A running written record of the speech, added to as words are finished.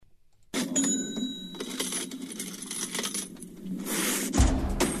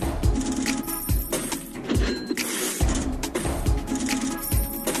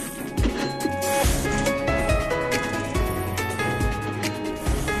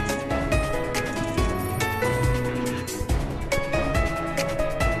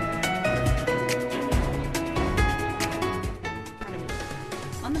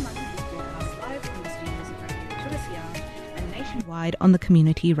On the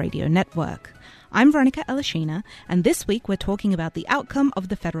Community Radio Network. I'm Veronica Elishina, and this week we're talking about the outcome of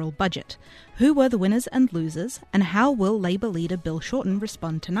the federal budget. Who were the winners and losers, and how will Labor leader Bill Shorten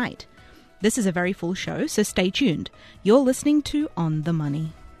respond tonight? This is a very full show, so stay tuned. You're listening to On the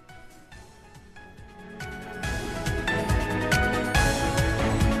Money.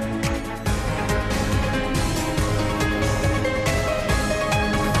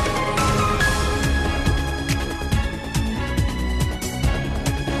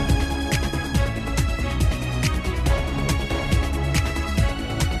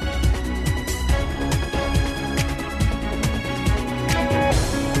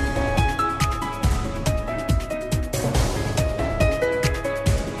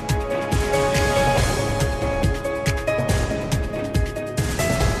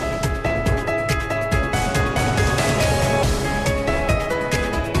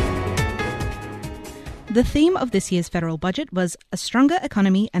 The theme of this year's federal budget was a stronger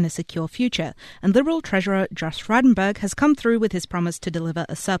economy and a secure future, and Liberal Treasurer Josh Frydenberg has come through with his promise to deliver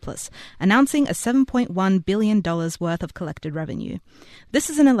a surplus, announcing a $7.1 billion worth of collected revenue. This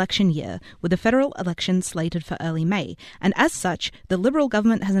is an election year, with the federal election slated for early May, and as such, the Liberal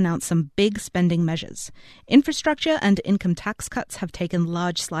government has announced some big spending measures. Infrastructure and income tax cuts have taken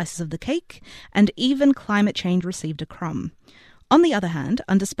large slices of the cake, and even climate change received a crumb. On the other hand,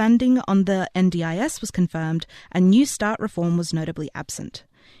 underspending on the NDIS was confirmed and New Start reform was notably absent.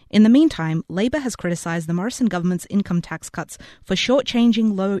 In the meantime, Labor has criticised the Morrison government's income tax cuts for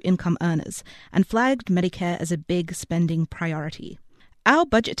shortchanging low-income earners and flagged Medicare as a big spending priority. Our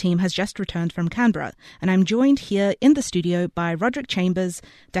budget team has just returned from Canberra, and I'm joined here in the studio by Roderick Chambers,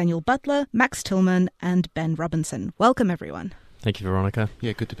 Daniel Butler, Max Tillman and Ben Robinson. Welcome, everyone. Thank you, Veronica.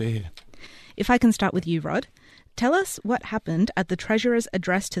 Yeah, good to be here. If I can start with you, Rod. Tell us what happened at the Treasurer's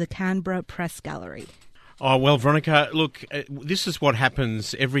address to the Canberra Press Gallery. Oh, well, Veronica, look, this is what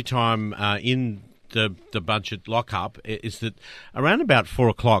happens every time in the budget lock-up, is that around about 4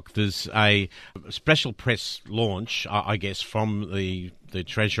 o'clock there's a special press launch, I guess, from the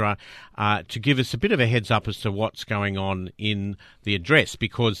Treasurer to give us a bit of a heads up as to what's going on in the address,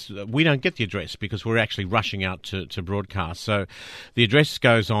 because we don't get the address because we're actually rushing out to broadcast. So the address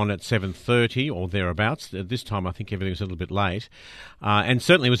goes on at 7:30 or thereabouts. At this time I think everything was a little bit late, and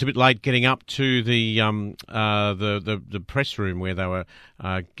certainly it was a bit late getting up to the press room where they were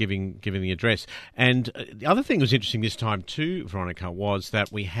giving the address. And the other thing that was interesting this time too, Veronica, was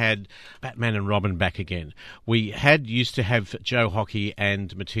that we had Batman and Robin back again. We used to have Joe Hockey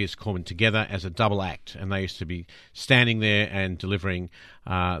and Matthias Cormann together as a double act, and they used to be standing there and delivering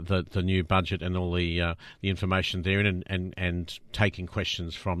the new budget and all the information therein, and taking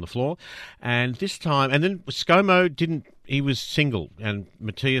questions from the floor. And this time, and then ScoMo he was single, and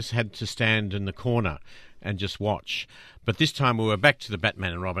Matthias had to stand in the corner and just watch. But this time we were back to the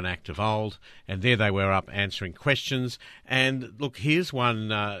Batman and Robin act of old, and there they were up answering questions. And look, here's one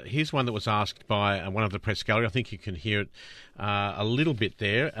that was asked by one of the press gallery. I think you can hear it a little bit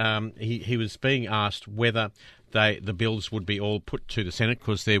there. He was being asked whether the bills would be all put to the Senate,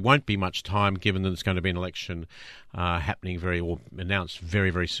 because there won't be much time, given that there's going to be an election announced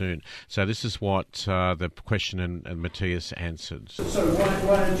very, very soon. So this is what the question and Matthias answered. So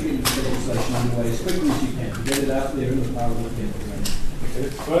why don't you get the legislation underway as quickly as you can to get it out there in the Parliament again?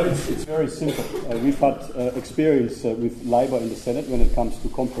 Well, it's very simple. We've had experience with Labor in the Senate when it comes to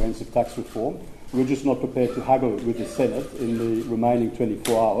comprehensive tax reform. We're just not prepared to haggle with the Senate in the remaining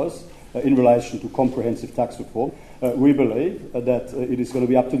 24 hours in relation to comprehensive tax reform. We believe that it is going to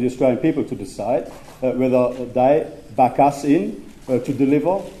be up to the Australian people to decide whether they back us in to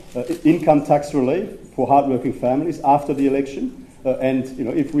deliver income tax relief for hardworking families after the election. And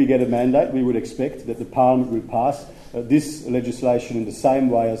if we get a mandate, we would expect that the Parliament will pass this legislation in the same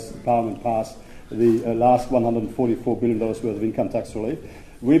way as the Parliament passed the last $144 billion worth of income tax relief.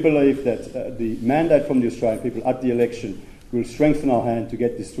 We believe that the mandate from the Australian people at the election will strengthen our hand to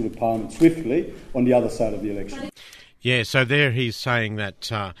get this to the Parliament swiftly on the other side of the election. Yeah, so there he's saying that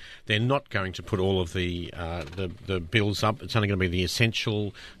they're not going to put all of the bills up. It's only going to be the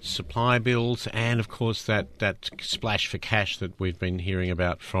essential supply bills and, of course, that splash for cash that we've been hearing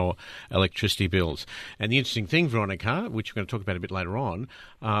about for electricity bills. And the interesting thing, Veronica, which we're going to talk about a bit later on,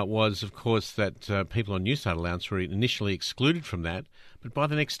 was, of course, that people on Newstart allowance were initially excluded from that, but by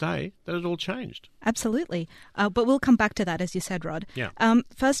the next day, that had all changed. Absolutely. But we'll come back to that, as you said, Rod. Yeah.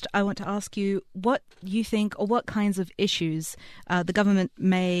 First, I want to ask you what you think or what kinds of issues the government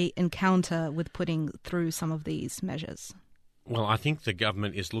may encounter with putting through some of these measures. Well, I think the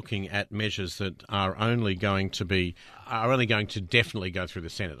government is looking at measures that are only going to definitely go through the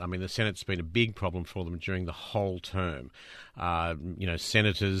Senate. I mean, the Senate's been a big problem for them during the whole term.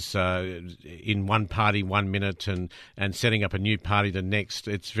 Senators in one party 1 minute and setting up a new party the next.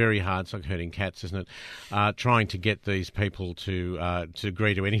 It's very hard. It's like herding cats, isn't it? Trying to get these people to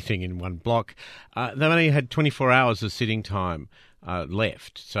agree to anything in one block. They've only had 24 hours of sitting time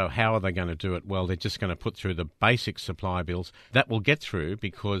left. So how are they going to do it? Well, they're just going to put through the basic supply bills. That will get through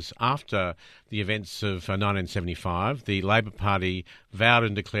because after the events of 1975, the Labor Party vowed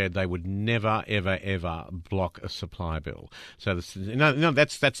and declared they would never, ever, ever block a supply bill. So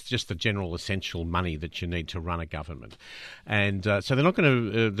that's just the general essential money that you need to run a government. And so they're not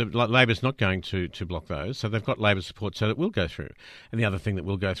going to, Labor's not going to block those. So they've got Labor support, so it will go through. And the other thing that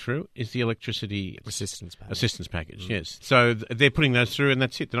will go through is the electricity assistance package. Yes. So they're putting those through, and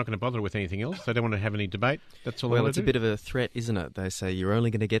that's it. They're not going to bother with anything else. They don't want to have any debate. That's all they want to do. Well, it's a bit of a threat, isn't it? They say you're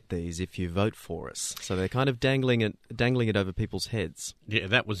only going to get these if you vote for us. So they're kind of dangling it over people's heads. Yeah,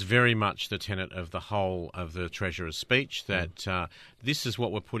 that was very much the tenet of the whole of the Treasurer's speech, that this is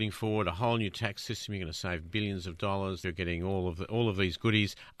what we're putting forward, a whole new tax system. You're going to save billions of dollars. You're getting all of these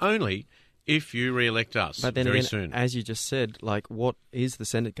goodies only if you re-elect us but then very again, soon. As you just said, what is the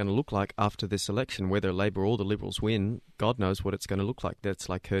Senate going to look like after this election? Whether Labor or the Liberals win, God knows what it's going to look like. That's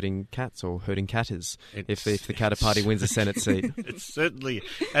like herding cats or herding catters if the Katter Party wins a Senate seat. It certainly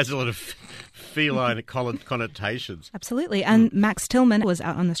has a lot of feline connotations. Absolutely. And Max Tillman was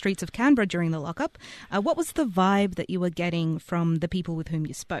out on the streets of Canberra during the lockup. What was the vibe that you were getting from the people with whom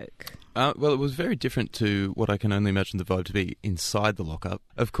you spoke? Well, it was very different to what I can only imagine the vibe to be inside the lockup.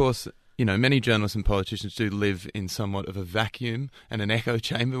 Of course, many journalists and politicians do live in somewhat of a vacuum and an echo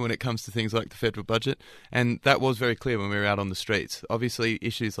chamber when it comes to things like the federal budget, and that was very clear when we were out on the streets. Obviously,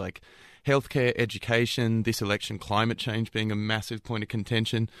 issues like healthcare, education, this election, climate change being a massive point of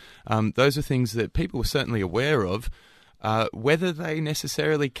contention, those are things that people were certainly aware of. Whether they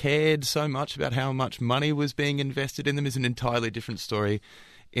necessarily cared so much about how much money was being invested in them is an entirely different story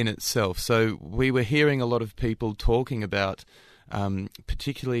in itself. So we were hearing a lot of people talking about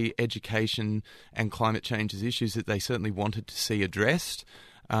particularly education and climate change as issues that they certainly wanted to see addressed.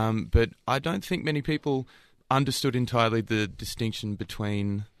 But I don't think many people understood entirely the distinction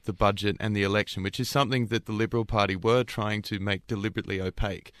between the budget and the election, which is something that the Liberal Party were trying to make deliberately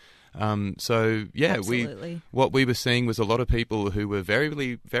opaque. What we were seeing was a lot of people who were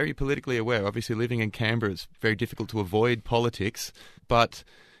very, very politically aware. Obviously, living in Canberra, it's very difficult to avoid politics, but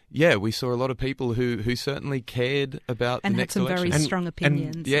yeah, we saw a lot of people who certainly cared about the next election. And had some very strong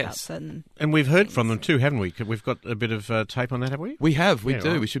opinions about certain And we've heard things. from them too, haven't we? We've got a bit of tape on that, have we? We have, we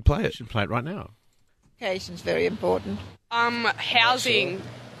do. Right. We should play it. We should play it right now. Education's very important. Housing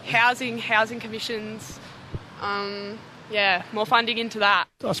commissions, more funding into that.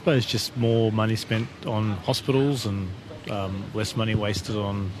 I suppose just more money spent on hospitals and less money wasted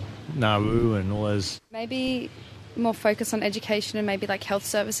on Nauru and all those. Maybe more focus on education and maybe like health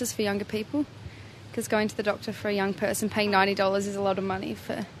services for younger people, because going to the doctor for a young person, paying $90 is a lot of money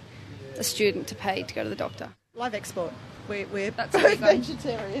for a student to pay to go to the doctor. Live export. We're That's both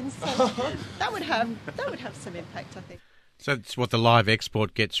vegetarians, so that would have some impact, I think. So it's what the live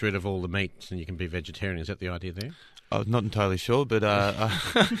export gets rid of all the meats and you can be vegetarian. Is that the idea there? I'm not entirely sure, but I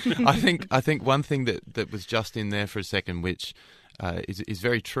think one thing that was just in there for a second, which is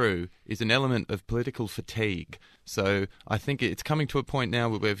very true, is an element of political fatigue. So I think it's coming to a point now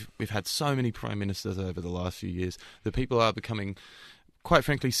where we've had so many prime ministers over the last few years that people are becoming, quite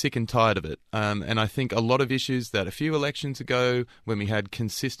frankly, sick and tired of it. And I think a lot of issues that a few elections ago, when we had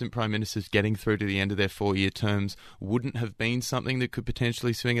consistent prime ministers getting through to the end of their 4-year terms, wouldn't have been something that could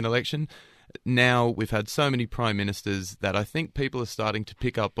potentially swing an election. Now we've had so many prime ministers that I think people are starting to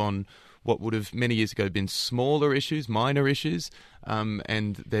pick up on what would have many years ago been smaller issues, minor issues,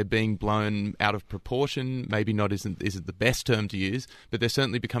 and they're being blown out of proportion. Maybe not isn't the best term to use, but they're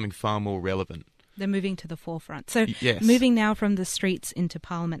certainly becoming far more relevant. They're moving to the forefront. So yes. Moving now from the streets into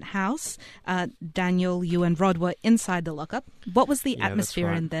Parliament House, Daniel, you and Rod were inside the lockup. What was the atmosphere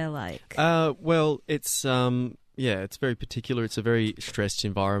right. in there like? Well, it's... Yeah, it's very particular. It's a very stressed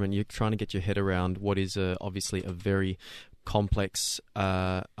environment. You're trying to get your head around what is obviously a very complex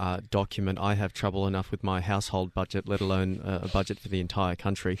document. I have trouble enough with my household budget, let alone a budget for the entire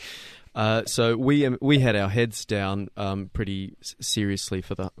country. So we had our heads down pretty seriously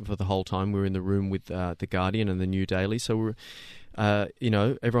for the whole time. We were in the room with the Guardian and the New Daily. So we're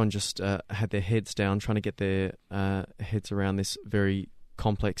everyone just had their heads down, trying to get their heads around this very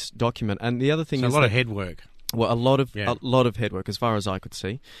complex document. And the other thing is a lot of head work. Well, a lot of head work, as far as I could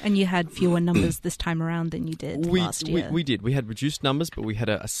see. And you had fewer numbers this time around than you did last year. We did. We had reduced numbers, but we had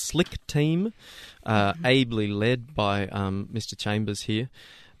a slick team, ably led by Mr. Chambers here.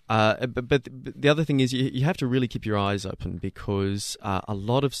 But the other thing is you have to really keep your eyes open, because a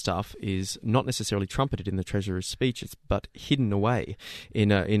lot of stuff is not necessarily trumpeted in the Treasurer's speech, but hidden away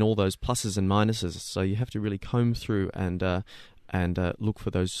in all those pluses and minuses. So you have to really comb through and look for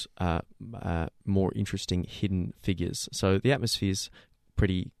those more interesting hidden figures. So the atmosphere's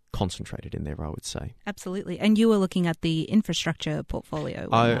pretty concentrated in there, I would say. Absolutely. And you were looking at the infrastructure portfolio.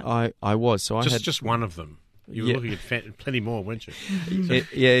 I was. So just one of them. You were looking at plenty more, weren't you?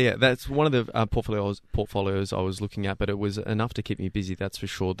 Yeah. That's one of the portfolios I was looking at, but it was enough to keep me busy, that's for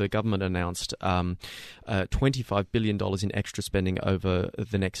sure. The government announced $25 billion in extra spending over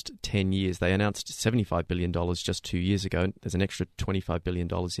the next 10 years. They announced $75 billion just 2 years ago. There's an extra $25 billion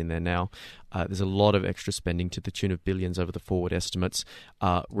in there now. There's a lot of extra spending to the tune of billions over the forward estimates.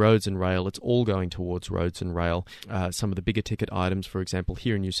 Roads and rail, it's all going towards roads and rail. Some of the bigger ticket items, for example,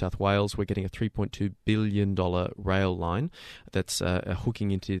 here in New South Wales, we're getting a $3.2 billion rail line that's hooking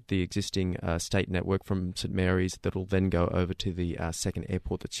into the existing state network from St Mary's, that'll then go over to the second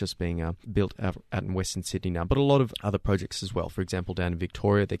airport that's just being built out in Western Sydney now. But a lot of other projects as well. For example, down in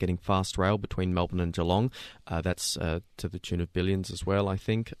Victoria, they're getting fast rail between Melbourne and Geelong. That's to the tune of billions as well, I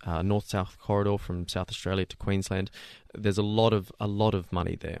think. North-South corridor from South Australia to Queensland. There's a lot of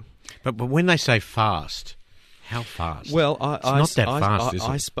money there. But when they say fast, how fast? Well, it's not that fast, is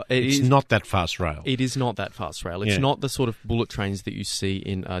it? It's not that fast rail. It is not that fast rail. It's not the sort of bullet trains that you see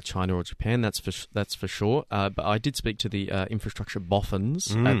in China or Japan. That's for sure. But I did speak to the infrastructure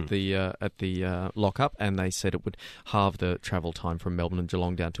boffins at the lockup, and they said it would halve the travel time from Melbourne and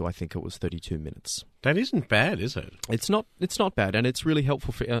Geelong down to, I think it was 32 minutes. That isn't bad, is it? It's not bad, and it's really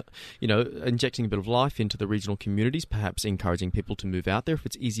helpful for injecting a bit of life into the regional communities, perhaps encouraging people to move out there. If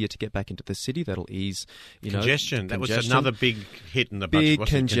it's easier to get back into the city, that'll ease congestion. That was another big hit in the budget. Big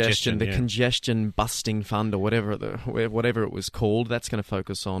congestion. The congestion busting fund, or whatever it was called, that's going to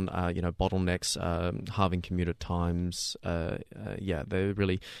focus on bottlenecks, halving commuter times. They're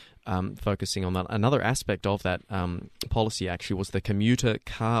really focusing on that. Another aspect of that policy actually was the commuter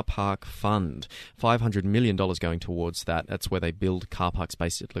car park fund. $500 million going towards that. That's where they build car parks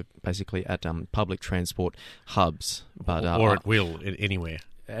basically at public transport hubs. But or at will, anywhere.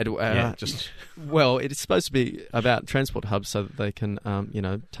 Well, it is supposed to be about transport hubs so that they can,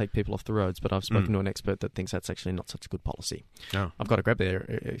 take people off the roads. But I've spoken to an expert that thinks that's actually not such a good policy. Oh. I've got a grab there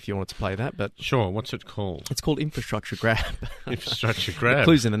if you wanted to play that. But sure, what's it called? It's called Infrastructure Grab. Infrastructure Grab. The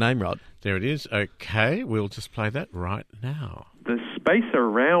clue's in the name, Rod. There it is. Okay, we'll just play that right now. The space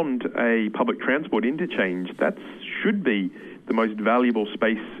around a public transport interchange, that should be the most valuable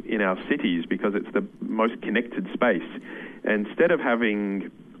space in our cities because it's the most connected space. Instead of having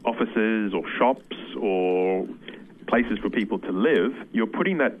offices or shops or places for people to live, you're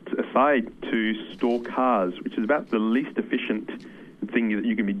putting that aside to store cars, which is about the least efficient thing that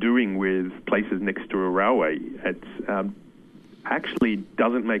you can be doing with places next to a railway. It actually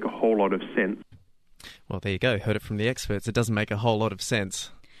doesn't make a whole lot of sense. Well, there you go. Heard it from the experts. It doesn't make a whole lot of sense.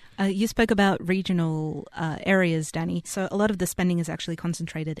 You spoke about regional areas, Danny. So a lot of the spending is actually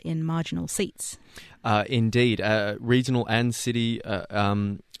concentrated in marginal seats. Indeed. Regional and city.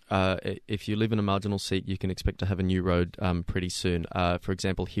 If you live in a marginal seat, you can expect to have a new road pretty soon. For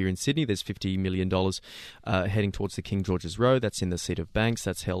example, here in Sydney, there's $50 million heading towards the King George's Road. That's in the seat of Banks.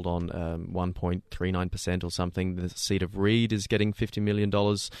 That's held on 1.39% or something. The seat of Reed is getting $50 million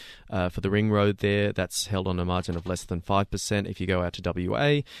for the ring road there. That's held on a margin of less than 5%. If you go out to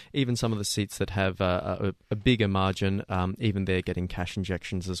WA, even some of the seats that have a bigger margin, even they're getting cash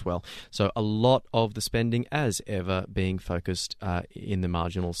injections as well. So a lot of the spending, as ever, being focused in the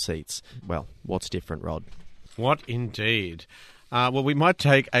marginal seats. Well, what's different, Rod? What indeed? Well, we might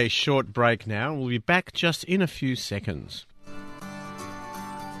take a short break now. We'll be back just in a few seconds.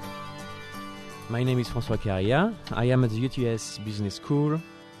 My name is François Carrière. I am at the UTS Business School,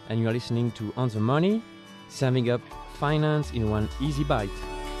 and you are listening to On the Money, serving up finance in one easy bite.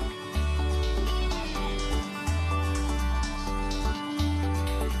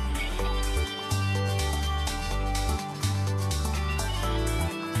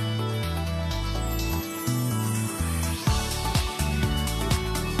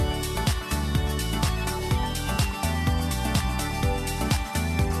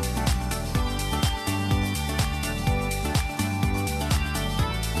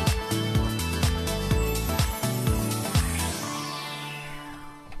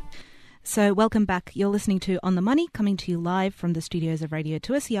 So welcome back. You're listening to On the Money, coming to you live from the studios of Radio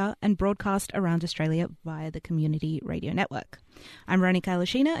 2SER and broadcast around Australia via the Community Radio Network. I'm Veronica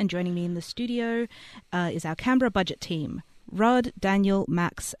Alashina, and joining me in the studio is our Canberra budget team, Rod, Daniel,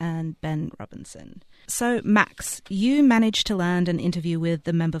 Max and Ben Robinson. So, Max, you managed to land an interview with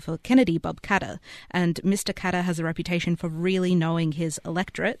the member for Kennedy, Bob Katter, and Mr. Katter has a reputation for really knowing his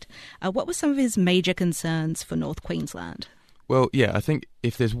electorate. What were some of his major concerns for North Queensland? Well, yeah, I think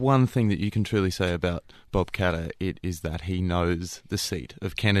if there's one thing that you can truly say about Bob Katter, it is that he knows the seat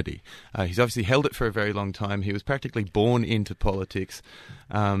of Kennedy. He's obviously held it for a very long time. He was practically born into politics,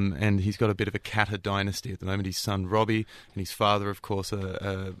 and he's got a bit of a Katter dynasty at the moment. His son Robbie and his father, of course,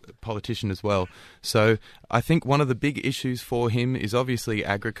 a politician as well. So I think one of the big issues for him is obviously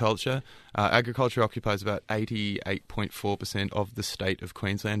agriculture. Agriculture occupies about 88.4% of the state of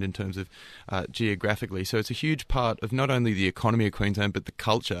Queensland in terms of geographically. So it's a huge part of not only the economy of Queensland, but the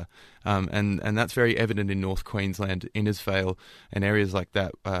culture. And that's very evident in North Queensland, Innisfail and areas like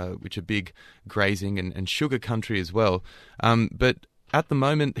that, which are big grazing and sugar country as well. But at the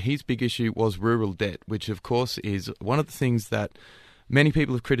moment, his big issue was rural debt, which of course is one of the things that many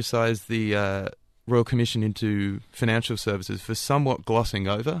people have criticised the Royal Commission into Financial Services for somewhat glossing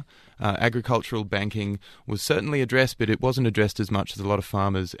over. Agricultural banking was certainly addressed, but it wasn't addressed as much as a lot of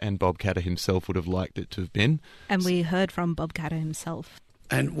farmers and Bob Katter himself would have liked it to have been. And we heard from Bob Katter himself.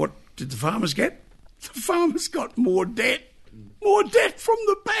 And what did the farmers get? The farmers got more debt. More debt from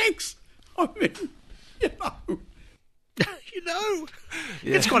the banks. I mean,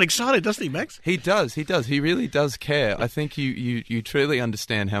 He gets quite excited, doesn't he, Max? He does. He really does care. I think you truly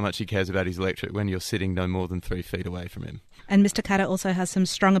understand how much he cares about his electorate when you're sitting no more than 3 feet away from him. And Mr. Katter also has some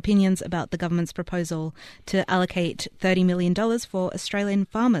strong opinions about the government's proposal to allocate $30 million for Australian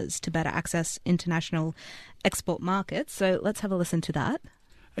farmers to better access international export markets. So let's have a listen to that.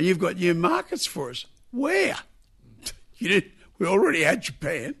 And you've got new markets for us. Where? We already had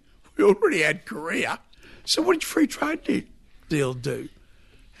Japan. We already had Korea. So what did your free trade deal do?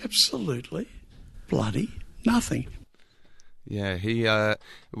 Absolutely bloody nothing. Yeah,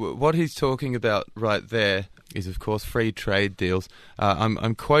 what he's talking about right there is, of course, free trade deals.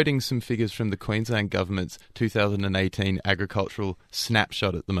 I'm quoting some figures from the Queensland Government's 2018 agricultural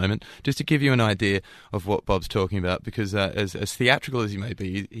snapshot at the moment, just to give you an idea of what Bob's talking about, because as theatrical as he may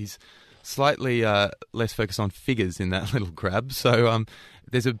be, he's slightly less focused on figures in that little grab. So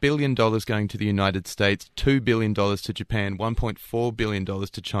there's $1 billion going to the United States, $2 billion to Japan, $1.4 billion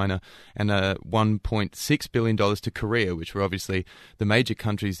to China, and $1.6 billion to Korea, which were obviously the major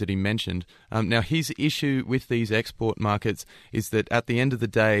countries that he mentioned. Now, his issue with these export markets is that at the end of the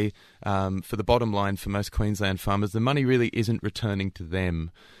day, for the bottom line for most Queensland farmers, the money really isn't returning to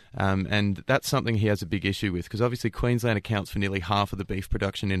them. And that's something he has a big issue with, because obviously Queensland accounts for nearly half of the beef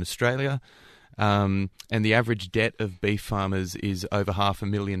production in Australia. And the average debt of beef farmers is over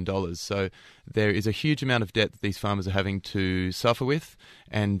 $500,000. So there is a huge amount of debt that these farmers are having to suffer with,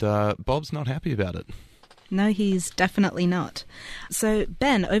 and Bob's not happy about it. No, he's definitely not. So,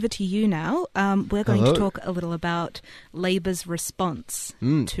 Ben, over to you now. We're going to talk a little about Labor's response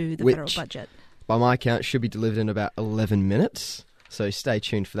to the federal budget. By my count, should be delivered in about 11 minutes. So stay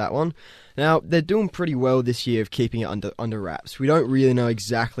tuned for that one. Now, they're doing pretty well this year of keeping it under wraps. We don't really know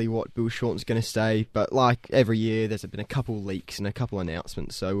exactly what Bill Shorten's going to say, but like every year, there's been a couple leaks and a couple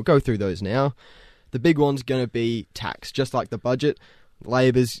announcements, so we'll go through those now. The big one's going to be tax. Just like the budget,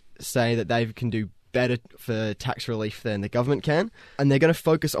 Labor's saying that they can do better for tax relief than the government can, and they're going to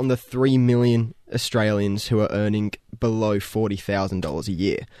focus on the 3 million Australians who are earning below $40,000 a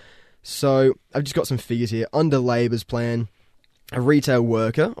year. So I've just got some figures here. Under Labor's plan, a retail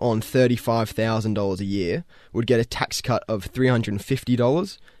worker on $35,000 a year would get a tax cut of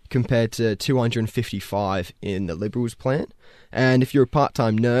 $350 compared to $255 in the Liberals' plan. And if you're a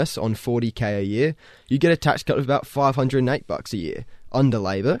part-time nurse on $40,000 a year, you get a tax cut of about $508 a year under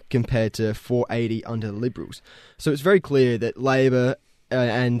Labor compared to $480 under the Liberals. So it's very clear that Labor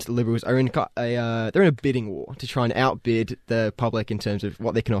and Liberals are in they're in a bidding war to try and outbid the public in terms of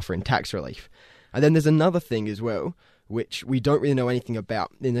what they can offer in tax relief. And then there's another thing as well, which we don't really know anything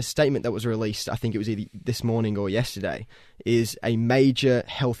about. In a statement that was released, I think it was either this morning or yesterday, is a major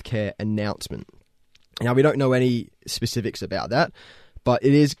healthcare announcement. Now, we don't know any specifics about that, but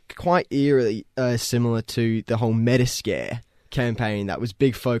it is quite eerily similar to the whole Metascare campaign that was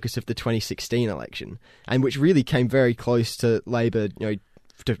big focus of the 2016 election, and which really came very close to Labor, to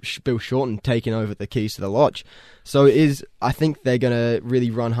Bill Shorten taking over the keys to the lodge. So I think they're going to really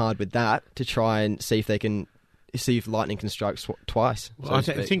run hard with that to try and see if lightning can strike twice. Well, I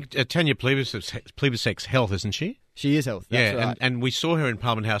think Tanya Plibersek's health, isn't she? She is healthy. That's right. and we saw her in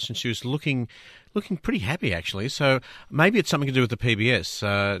Parliament House, and she was looking pretty happy, actually. So maybe it's something to do with the PBS.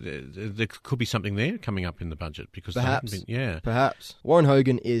 There could be something there coming up in the budget because Perhaps. Warren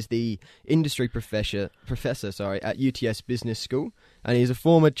Hogan is the industry professor at UTS Business School, and he's a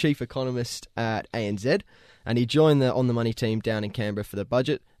former chief economist at ANZ, and he joined the On the Money team down in Canberra for the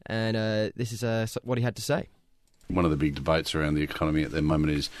budget, and this is what he had to say. One of the big debates around the economy at the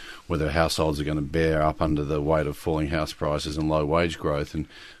moment is whether households are going to bear up under the weight of falling house prices and low wage growth. And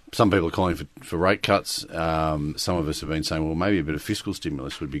some people are calling for rate cuts. Some of us have been saying, well, maybe a bit of fiscal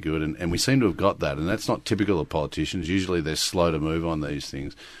stimulus would be good. And we seem to have got that. And that's not typical of politicians. Usually they're slow to move on these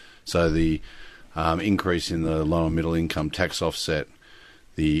things. So the increase in the low and middle income tax offset,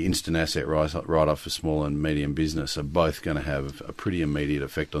 the instant asset write-off for small and medium business are both going to have a pretty immediate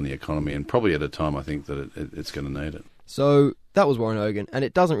effect on the economy, and probably at a time I think that it's going to need it. So that was Warren Hogan, and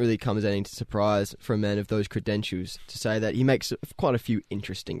it doesn't really come as any surprise for a man of those credentials to say that he makes quite a few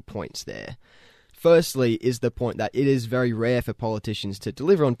interesting points there. Firstly is the point that it is very rare for politicians to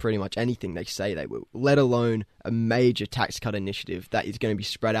deliver on pretty much anything they say they will, let alone a major tax cut initiative that is going to be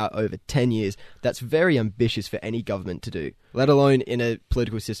spread out over 10 years. That's very ambitious for any government to do, let alone in a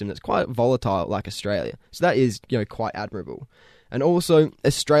political system that's quite volatile like Australia. So that is, quite admirable. And also,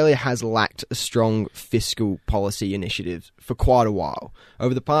 Australia has lacked a strong fiscal policy initiative for quite a while.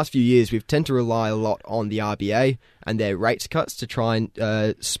 Over the past few years, we've tended to rely a lot on the RBA and their rates cuts to try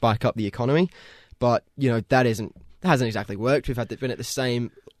and spike up the economy. But, that hasn't exactly worked. We've been at the same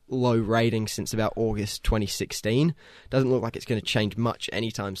low rating since about August 2016. Doesn't look like it's going to change much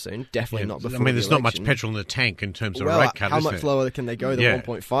anytime soon. Definitely not before there's not much petrol in the tank in terms of a rate cut, how much lower can they go than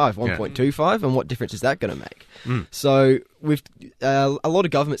 1.5, 1.25? And what difference is that going to make? So a lot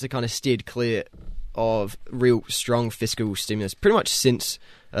of governments have kind of steered clear of real strong fiscal stimulus pretty much since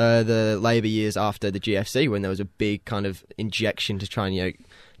the Labor years after the GFC, when there was a big kind of injection to try and,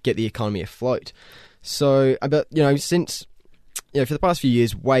 get the economy afloat. So, since, for the past few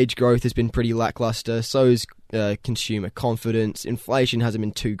years, wage growth has been pretty lackluster, so is consumer confidence. Inflation hasn't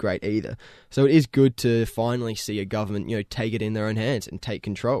been too great either. So it is good to finally see a government, take it in their own hands and take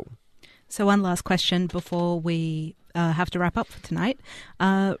control. So one last question before we have to wrap up for tonight.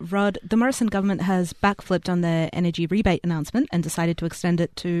 Rod, the Morrison government has backflipped on their energy rebate announcement and decided to extend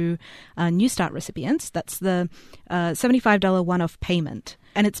it to Newstart recipients. That's the $75 one-off payment.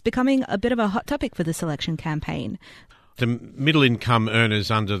 And it's becoming a bit of a hot topic for this election campaign. The middle income earners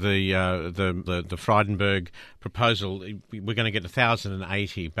under the Frydenberg proposal, we're going to get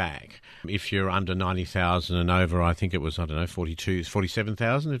 1,080 back. If you're under 90,000 and over, I think it was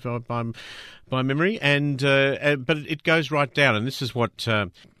 47,000 by memory. And but it goes right down, and this is what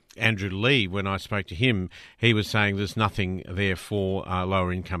Andrew Lee, when I spoke to him, he was saying there's nothing there for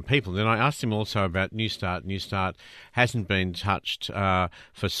lower income people. Then I asked him also about Newstart. Newstart hasn't been touched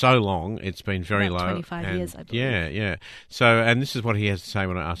for so long. It's been very about low. 25 years, I believe. Yeah. So, and this is what he has to say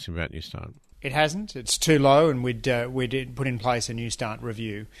when I asked him about Newstart. It hasn't. It's too low, and we did put in place a Newstart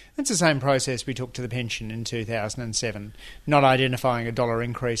review. It's the same process we took to the pension in 2007, not identifying a dollar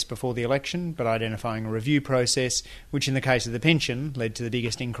increase before the election, but identifying a review process, which in the case of the pension led to the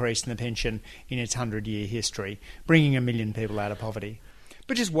biggest increase in the pension in its 100-year history, bringing 1 million people out of poverty.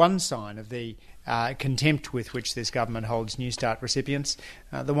 But just one sign of the contempt with which this government holds Newstart recipients.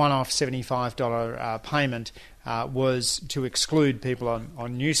 The one-off $75 payment was to exclude people on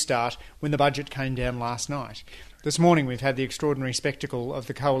Newstart when the budget came down last night. This morning we've had the extraordinary spectacle of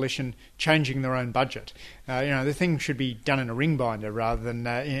the Coalition changing their own budget. The thing should be done in a ring binder rather than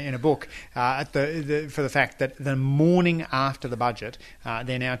in a book for the fact that the morning after the budget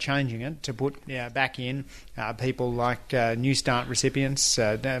they're now changing it to put back in people like Newstart recipients,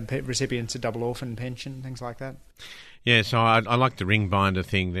 recipients of double orphan pension, things like that. Yeah, so I like the ring binder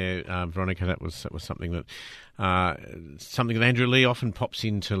thing there, Veronica. That was something that Andrew Lee often pops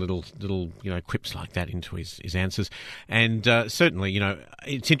into little quips like that into his answers, and certainly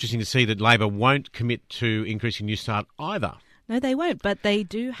it's interesting to see that Labor won't commit to increasing Newstart either. No, they won't, but they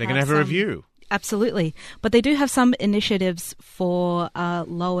do. They're going to have a review. Absolutely, but they do have some initiatives for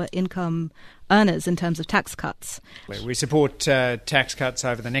lower income earners in terms of tax cuts. We support tax cuts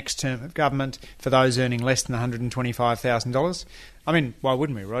over the next term of government for those earning less than $125,000. I mean, why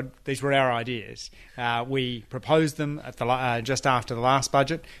wouldn't we, Rod? These were our ideas. We proposed them at just after the last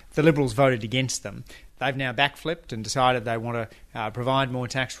budget. The Liberals voted against them. They've now backflipped and decided they want to provide more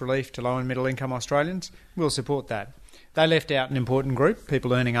tax relief to low and middle income Australians. We'll support that. They left out an important group,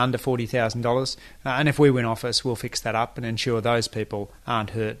 people earning under $40,000, and if we win office, we'll fix that up and ensure those people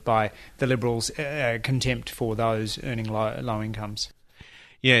aren't hurt by the Liberals' contempt for those earning low incomes.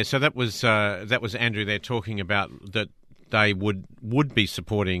 Yeah, so that was Andrew there talking about that they would be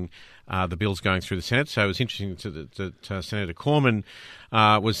supporting the bills going through the Senate. So it was interesting that Senator Cormann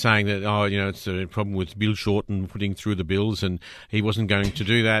was saying that, it's a problem with Bill Shorten putting through the bills, and he wasn't going to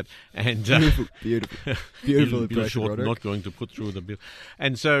do that. And beautiful Bill Shorten not going to put through the bill.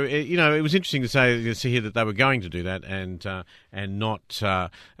 And so, it was interesting to hear that they were going to do that, and not there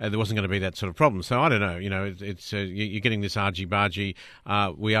wasn't going to be that sort of problem. So I don't know. It's you're getting this argy-bargy.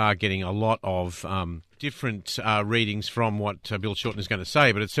 We are getting a lot of different readings from what Bill Shorten is going to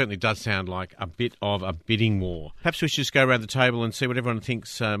say, but it certainly does sound like a bit of a bidding war. Perhaps we should just go around the table and see what everyone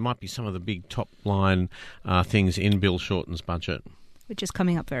thinks might be some of the big top-line things in Bill Shorten's budget. Which is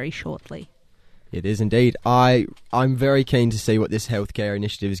coming up very shortly. It is indeed. I'm very keen to see what this healthcare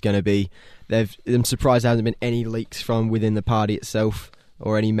initiative is going to be. I'm surprised there hasn't been any leaks from within the party itself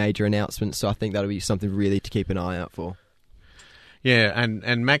or any major announcements, so I think that'll be something really to keep an eye out for. Yeah,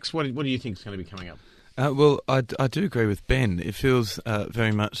 and Max, what do you think is going to be coming up? Well, I do agree with Ben. It feels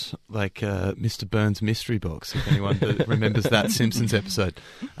very much like Mr. Burns' mystery box, if anyone remembers that Simpsons episode.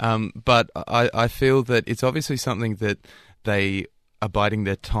 But I feel that it's obviously something that they are biding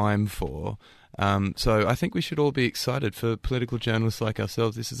their time for. So I think we should all be excited. For political journalists like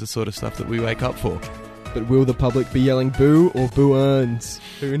ourselves, this is the sort of stuff that we wake up for. But will the public be yelling boo or boo earns?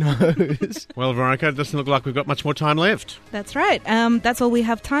 Who knows? Well, Veronica, it doesn't look like we've got much more time left. That's right. That's all we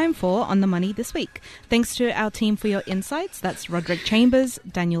have time for on The Money this week. Thanks to our team for your insights. That's Roderick Chambers,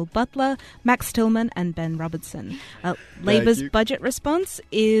 Daniel Butler, Max Tillman and Ben Robertson. Labor's budget response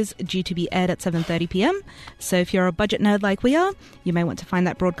is due to be aired at 7:30pm. So if you're a budget nerd like we are, you may want to find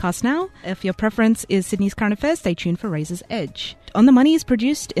that broadcast now. If your preference is Sydney's Current Affairs, stay tuned for Razor's Edge. On the Money is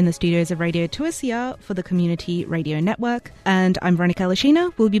produced in the studios of Radio 2SER for the Community Radio Network. And I'm Veronica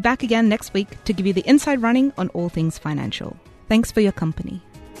Lashina. We'll be back again next week to give you the inside running on all things financial. Thanks for your company.